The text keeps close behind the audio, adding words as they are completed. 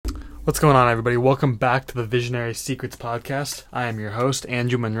What's going on, everybody? Welcome back to the Visionary Secrets podcast. I am your host,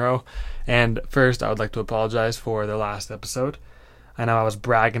 Andrew Monroe, and first I would like to apologize for the last episode. I know I was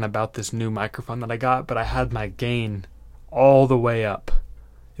bragging about this new microphone that I got, but I had my gain all the way up.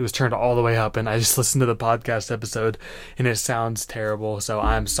 It was turned all the way up, and I just listened to the podcast episode, and it sounds terrible, so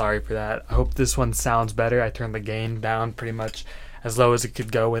I'm sorry for that. I hope this one sounds better. I turned the gain down pretty much as low as it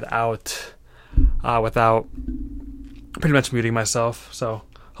could go without pretty much muting myself, so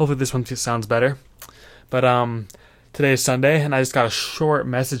hopefully this one sounds better. But today is Sunday, and I just got a short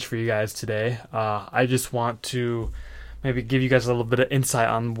message for you guys today. I just want to maybe give you guys a little bit of insight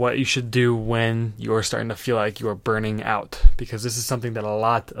on what you should do when you're starting to feel like you're burning out, because this is something that a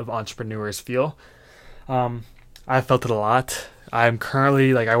lot of entrepreneurs feel. I felt it a lot. I'm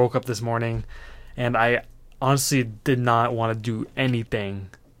currently, I woke up this morning, and I honestly did not want to do anything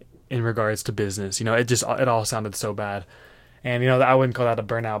in regards to business. It all sounded so bad. And, I wouldn't call that a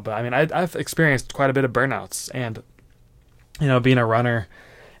burnout, but I mean, I've experienced quite a bit of burnouts, and, being a runner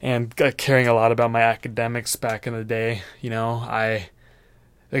and caring a lot about my academics back in the day,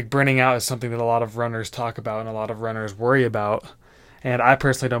 burning out is something that a lot of runners talk about and a lot of runners worry about. And I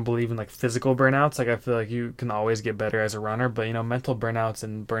personally don't believe in physical burnouts. I feel like you can always get better as a runner, but, mental burnouts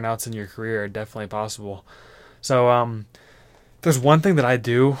and burnouts in your career are definitely possible. So, there's one thing that I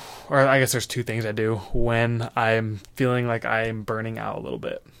do, or I guess there's two things I do when I'm feeling like I'm burning out a little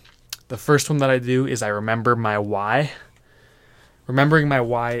bit. The first one that I do is I remember my why. Remembering my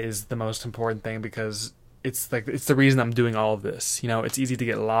why is the most important thing, because it's the reason I'm doing all of this. It's easy to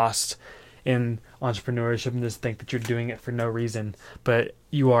get lost in entrepreneurship and just think that you're doing it for no reason, but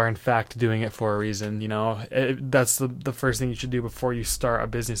you are in fact doing it for a reason. That's the first thing you should do before you start a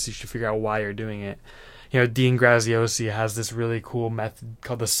business. You should figure out why you're doing it. Dean Graziosi has this really cool method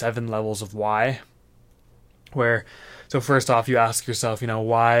called the 7 levels of why, so first off, you ask yourself,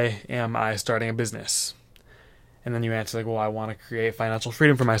 why am I starting a business? And then you answer I want to create financial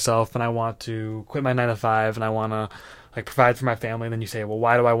freedom for myself, and I want to quit my 9-to-5, and I want to provide for my family. And then you say, well,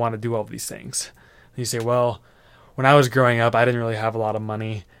 why do I want to do all of these things? And you say, well, when I was growing up, I didn't really have a lot of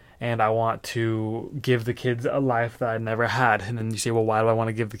money, and I want to give the kids a life that I never had. And then you say, well, why do I want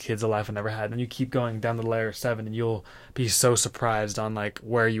to give the kids a life I never had? And you keep going down the layer of 7, and you'll be so surprised on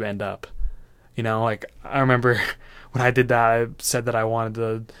where you end up. I remember when I did that, I said that I wanted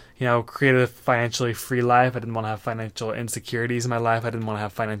to, create a financially free life. I didn't want to have financial insecurities in my life. I didn't want to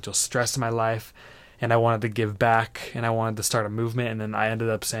have financial stress in my life. And I wanted to give back, and I wanted to start a movement. And then I ended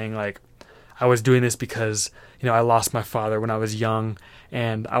up saying I was doing this because, I lost my father when I was young,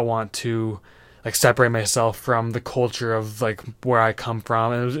 and I want to separate myself from the culture of where I come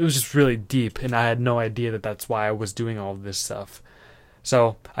from. And it was just really deep, and I had no idea that that's why I was doing all of this stuff.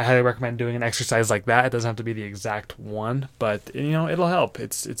 So I highly recommend doing an exercise like that. It doesn't have to be the exact one, but it'll help.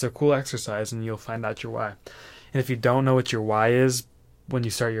 It's a cool exercise, and you'll find out your why. And if you don't know what your why is when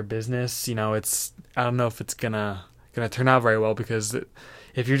you start your business, I don't know if it's gonna turn out very well, because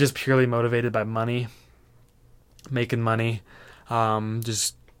if you're just purely motivated by money, making money,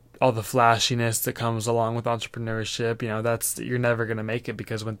 just all the flashiness that comes along with entrepreneurship, you're never gonna make it,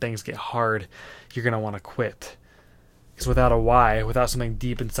 because when things get hard, you're gonna want to quit. Because without a why, without something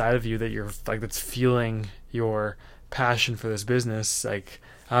deep inside of you that you're that's fueling your passion for this business, I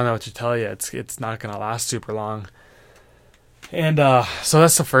don't know what to tell you. It's not gonna last super long. And so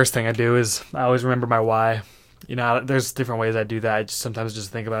that's the first thing I do, is I always remember my why. There's different ways I do that. I sometimes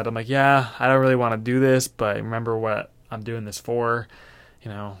just think about it. I'm yeah, I don't really want to do this, but remember what I'm doing this for.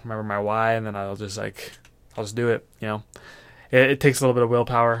 Remember my why, and then I'll just do it. It takes a little bit of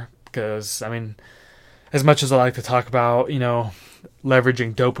willpower, because as much as I like to talk about,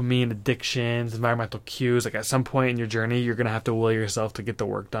 leveraging dopamine, addictions, environmental cues, at some point in your journey, you're gonna have to will yourself to get the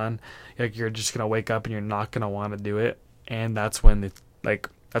work done. You're just gonna wake up and you're not gonna want to do it, and that's when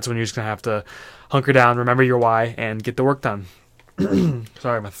that's when you're just gonna have to hunker down, remember your why, and get the work done.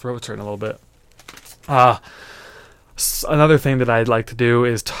 Sorry, my throat's hurting a little bit. Another thing that I'd like to do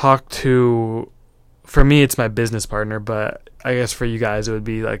is talk to, for me, it's my business partner, but I guess for you guys, it would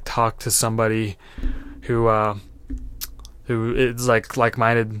be talk to somebody who is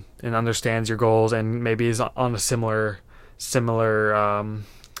like-minded and understands your goals, and maybe is on a similar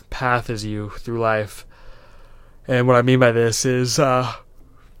path as you through life. And what I mean by this is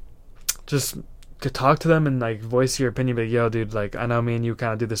just to talk to them and voice your opinion. But yo, dude, I know me and you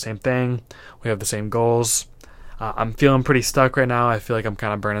kind of do the same thing. We have the same goals. I'm feeling pretty stuck right now. I feel like I'm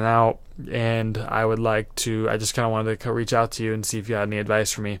kind of burning out, and I just kind of wanted to reach out to you and see if you had any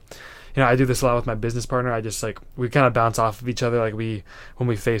advice for me. I do this a lot with my business partner. I just like, we kind of bounce off of each other. Like when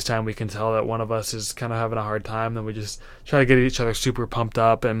we FaceTime, we can tell that one of us is kind of having a hard time. Then we just try to get each other super pumped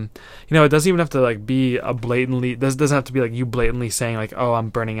up. And, it doesn't even have to like be doesn't have to be like you blatantly saying like, oh, I'm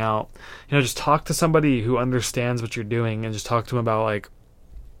burning out. Just talk to somebody who understands what you're doing and just talk to them about like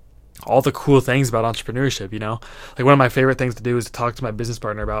all the cool things about entrepreneurship. Like one of my favorite things to do is to talk to my business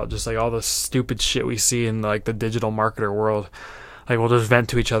partner about just like all the stupid shit we see in like the digital marketer world. Like we'll just vent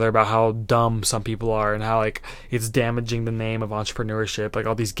to each other about how dumb some people are and how like it's damaging the name of entrepreneurship, like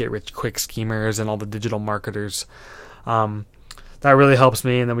all these get rich quick schemers and all the digital marketers. That really helps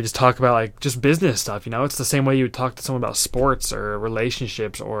me. And then we just talk about like just business stuff. It's the same way you would talk to someone about sports or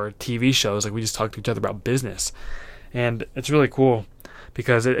relationships or TV shows. Like we just talk to each other about business, and it's really cool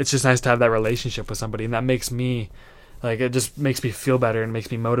because it's just nice to have that relationship with somebody, and that makes me like, it just makes me feel better and makes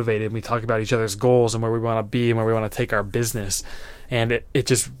me motivated. And we talk about each other's goals and where we want to be and where we want to take our business. And it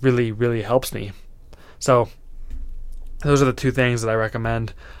just really, really helps me. So those are the two things that I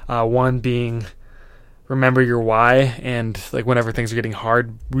recommend. One being remember your why, and like whenever things are getting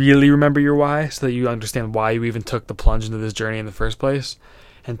hard, really remember your why so that you understand why you even took the plunge into this journey in the first place.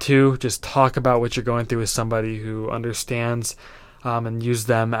 And two, just talk about what you're going through with somebody who understands, and use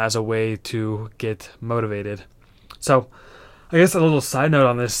them as a way to get motivated. So I guess a little side note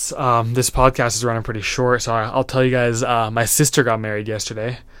on this, this podcast is running pretty short, so I'll tell you guys, my sister got married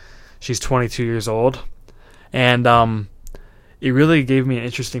yesterday. She's 22 years old, and it really gave me an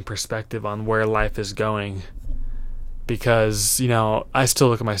interesting perspective on where life is going, because, I still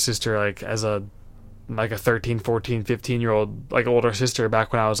look at my sister like as a 13, 14, 15-year-old, like older sister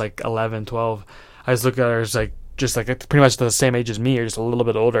back when I was like 11, 12. I just look at her as like, just like pretty much the same age as me, or just a little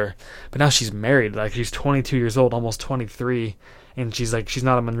bit older. But now she's married. Like she's 22 years old, almost 23, and she's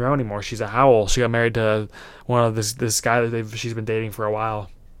not a Monroe anymore. She's a Howell. She got married to one of this guy that she's been dating for a while.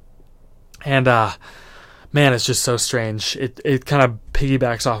 And man, it's just so strange. It kind of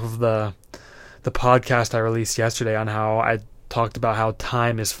piggybacks off of the podcast I released yesterday on how I talked about how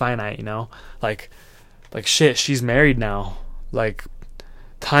time is finite. Like shit, she's married now. Like,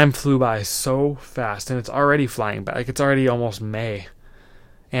 time flew by so fast, and it's already flying by. Like, it's already almost May.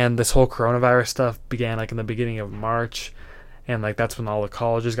 And this whole coronavirus stuff began like in the beginning of March. And like that's when all the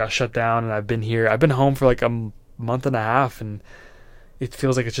colleges got shut down, and I've been home for like a month and a half, and it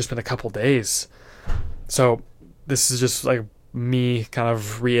feels like it's just been a couple days. So this is just like me kind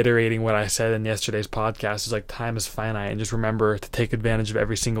of reiterating what I said in yesterday's podcast. Is like, time is finite, and just remember to take advantage of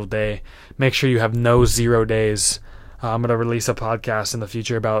every single day. Make sure you have no 0 days. I'm going to release a podcast in the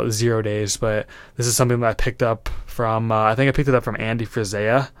future about 0 days, but this is something that I picked up from, I think I picked it up from Andy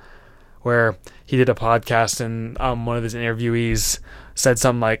Frisella, where he did a podcast, and one of his interviewees said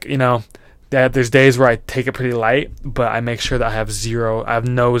something like, that there's days where I take it pretty light, but I make sure that I have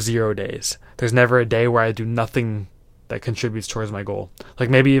no 0 days. There's never a day where I do nothing that contributes towards my goal. Like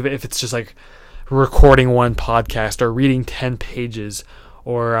maybe if it's just like recording one podcast or reading 10 pages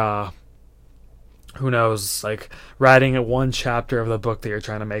or, who knows, like writing one chapter of the book that you're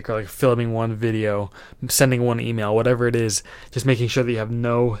trying to make, or like filming one video, sending one email, whatever it is, just making sure that you have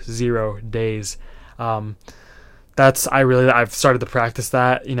no 0 days. I've started to practice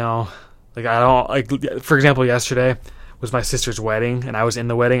that, like I don't, like, for example, yesterday was my sister's wedding, and I was in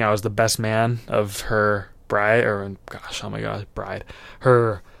the wedding. I was the best man of her bride, her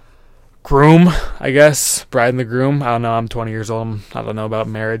groom, I guess, bride and the groom. I don't know, I'm 20 years old. I don't know about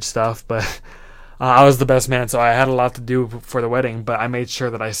marriage stuff, but I was the best man, so I had a lot to do for the wedding, but I made sure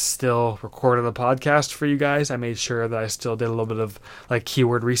that I still recorded a podcast for you guys. I made sure that I still did a little bit of like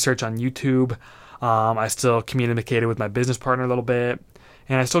keyword research on YouTube. I still communicated with my business partner a little bit,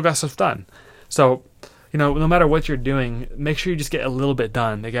 and I still got stuff done. So, no matter what you're doing, make sure you just get a little bit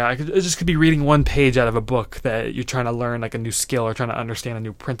done. Like, it just could be reading one page out of a book that you're trying to learn like a new skill or trying to understand a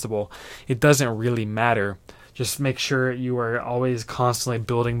new principle. It doesn't really matter. Just make sure you are always constantly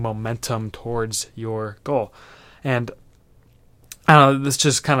building momentum towards your goal. And I don't know, this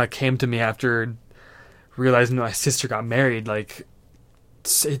just kind of came to me after realizing that my sister got married. Like,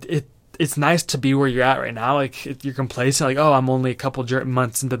 it's nice to be where you're at right now. Like, you're complacent. Like, oh, I'm only a couple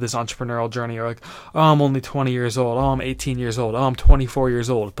months into this entrepreneurial journey. Or like, oh, I'm only 20 years old. Oh, I'm 18 years old. Oh, I'm 24 years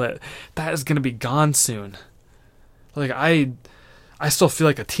old. But that is going to be gone soon. Like, I still feel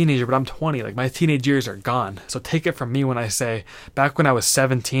like a teenager, but I'm 20. Like, my teenage years are gone. So take it from me when I say, back when I was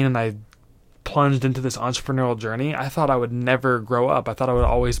 17 and I plunged into this entrepreneurial journey, I thought I would never grow up. I thought I would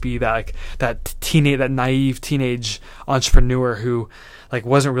always be that naive teenage entrepreneur who like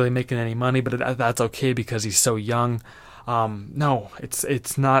wasn't really making any money, but that's okay because he's so young. No,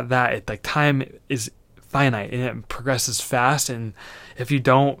 it's not that. Time is finite and it progresses fast, and if you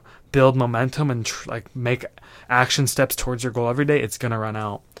don't build momentum and make action steps towards your goal every day, it's going to run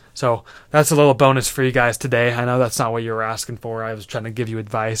out. So that's a little bonus for you guys today. I know that's not what you were asking for. I was trying to give you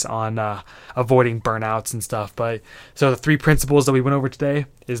advice on avoiding burnouts and stuff. But so the 3 principles that we went over today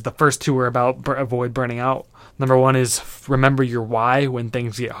is the first 2 are about avoid burning out. Number 1 is remember your why when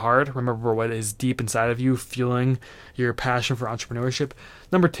things get hard. Remember what is deep inside of you, fueling your passion for entrepreneurship.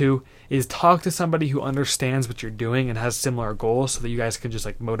 Number 2 is talk to somebody who understands what you're doing and has similar goals so that you guys can just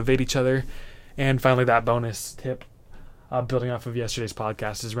motivate each other. And finally, that bonus tip, building off of yesterday's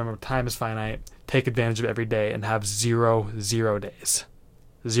podcast, is remember time is finite. Take advantage of every day and have 0 days.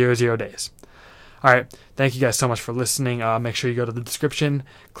 0 days. All right. Thank you guys so much for listening. Make sure you go to the description,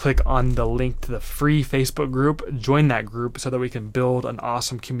 click on the link to the free Facebook group, join that group so that we can build an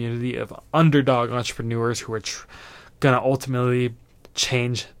awesome community of underdog entrepreneurs who are going to ultimately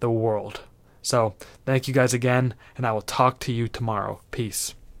change the world. So thank you guys again, and I will talk to you tomorrow.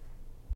 Peace.